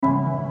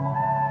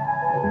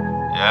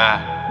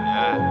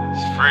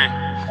It's free.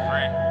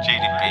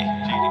 GDP.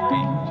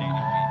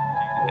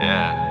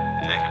 Yeah,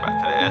 take it back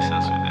to the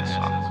essence with this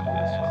one.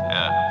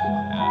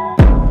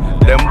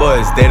 Them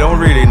boys, they don't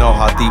really know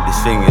how deep this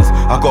thing is.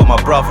 I got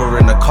my brother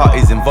in the cut,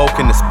 he's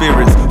invoking the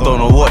spirits. Don't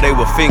know what they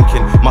were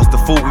thinking, must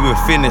have thought we were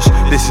finished.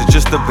 This is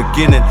just the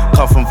beginning,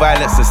 come from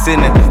violence and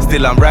sinning.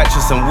 Still I'm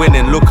righteous and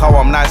winning, look how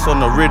I'm nice on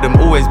the rhythm.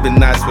 Always been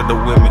nice with the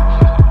women.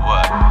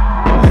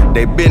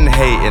 They been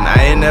hating,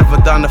 I ain't ever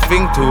done a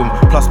thing to them.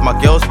 Plus my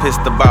girl's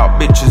pissed about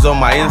bitches on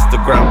my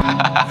Instagram.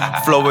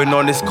 Flowing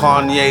on this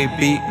Kanye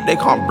beat, they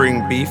can't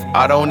bring beef.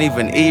 I don't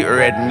even eat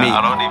red meat.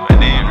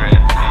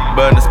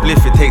 Burn the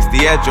spliff, it takes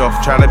the edge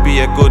off. Trying to be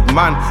a good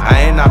man,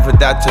 I ain't have a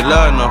dad to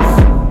learn off.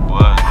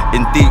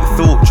 In deep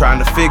thought, trying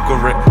to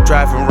figure it.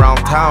 Driving round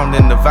town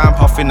in the van,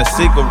 puffing a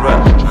cigarette.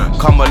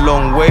 Come a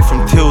long way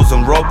from tills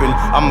and robbing.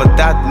 I'm a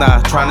dad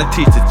now, trying to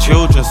teach the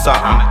children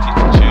something.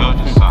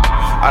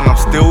 And I'm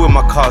still with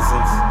my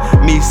cousins.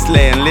 Me,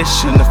 Slay and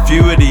Lish and a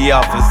few of the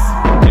others.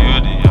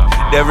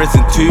 There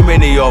isn't too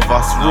many of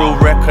us. Real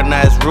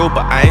recognize real,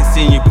 but I ain't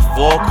seen you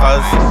before,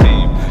 cuz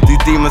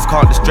these demons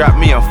can't distract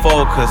me and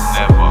focus.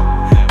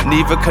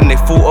 Neither can they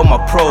fault on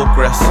my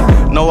progress.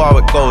 Know how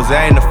it goes,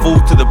 I ain't a fool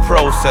to the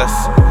process.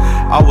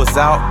 I was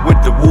out with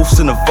the wolves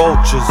and the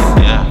vultures.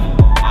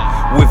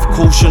 With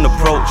caution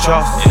approach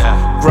us.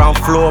 Ground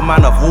floor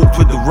man, I've walked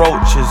with the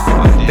roaches.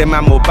 They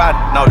man more bad,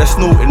 now they're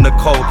snorting the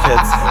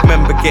cokeheads.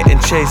 Remember getting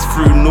chased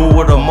through New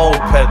with a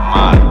moped.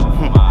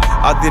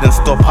 I didn't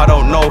stop, I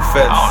don't know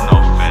feds.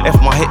 If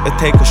my hit to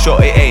take a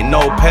shot, it ain't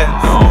no pens.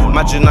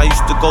 Imagine I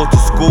used to go to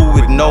school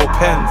with no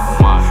pens.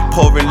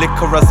 Pouring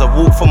liquor as I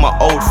walk for my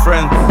old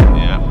friends.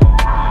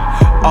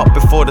 Up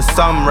before the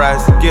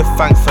sunrise, give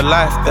thanks for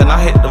life. Then I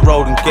hit the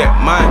road and get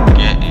mine.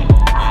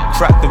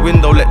 Crack the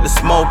window, let the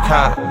smoke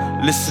out.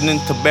 Listening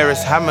to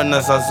Beres Hammond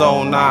as I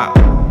zone out.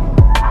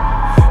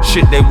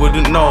 Shit they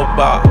wouldn't know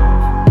about.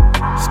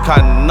 It's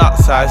kinda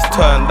nuts how it's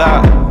turned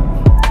out.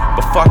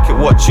 But fuck it,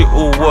 watch it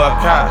all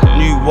work out.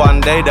 Knew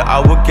one day that I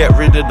would get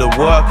rid of the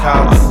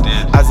workouts.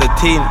 As a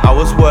teen, I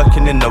was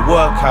working in the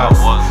workhouse.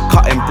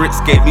 Cutting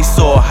bricks gave me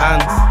sore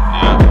hands.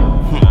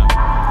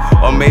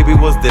 Or maybe it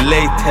was the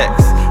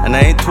latex. And I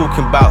ain't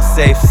talking about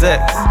safe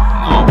sex.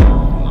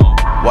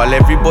 While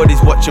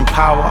everybody's watching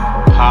Power,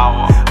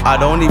 I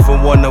don't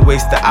even wanna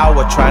waste an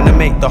hour trying to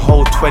make the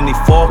whole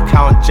 24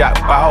 count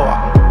Jack Bauer.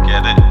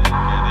 Get it.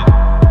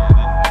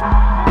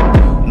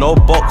 No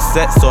box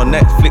sets or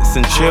Netflix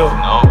and chill.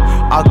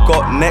 I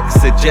got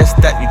next, suggest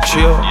that you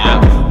chill.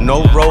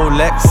 No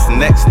Rolex,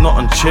 next not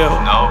on chill.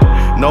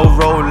 No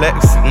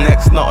Rolex,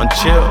 next not on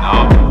chill.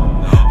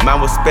 Man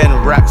will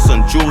spend racks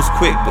on jewels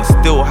quick, but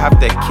still have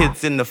their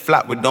kids in the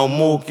flat with no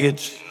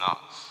mortgage.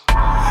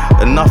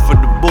 Enough of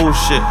the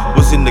bullshit.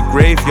 Was in the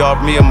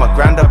graveyard, me and my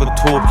granddad were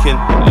talking.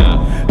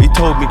 He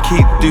told me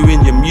keep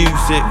doing your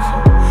music.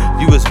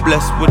 You was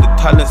blessed with the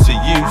talents to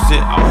use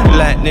it.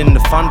 Lightning, the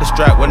thunder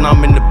strike when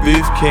I'm in the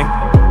booth, king.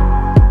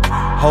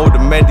 Hold the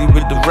medi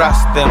with the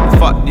rest them.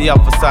 Fuck the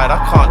other side, I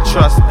can't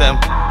trust them.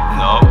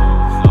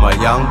 My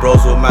young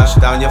bros will mash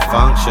down your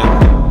function.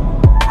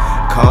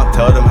 Can't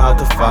tell them how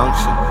to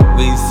function.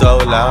 We so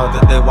loud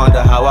that they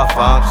wonder how I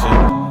function.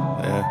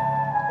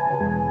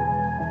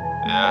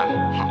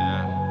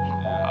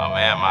 I'm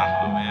here, man.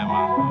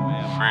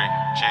 Free.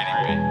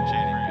 GDP.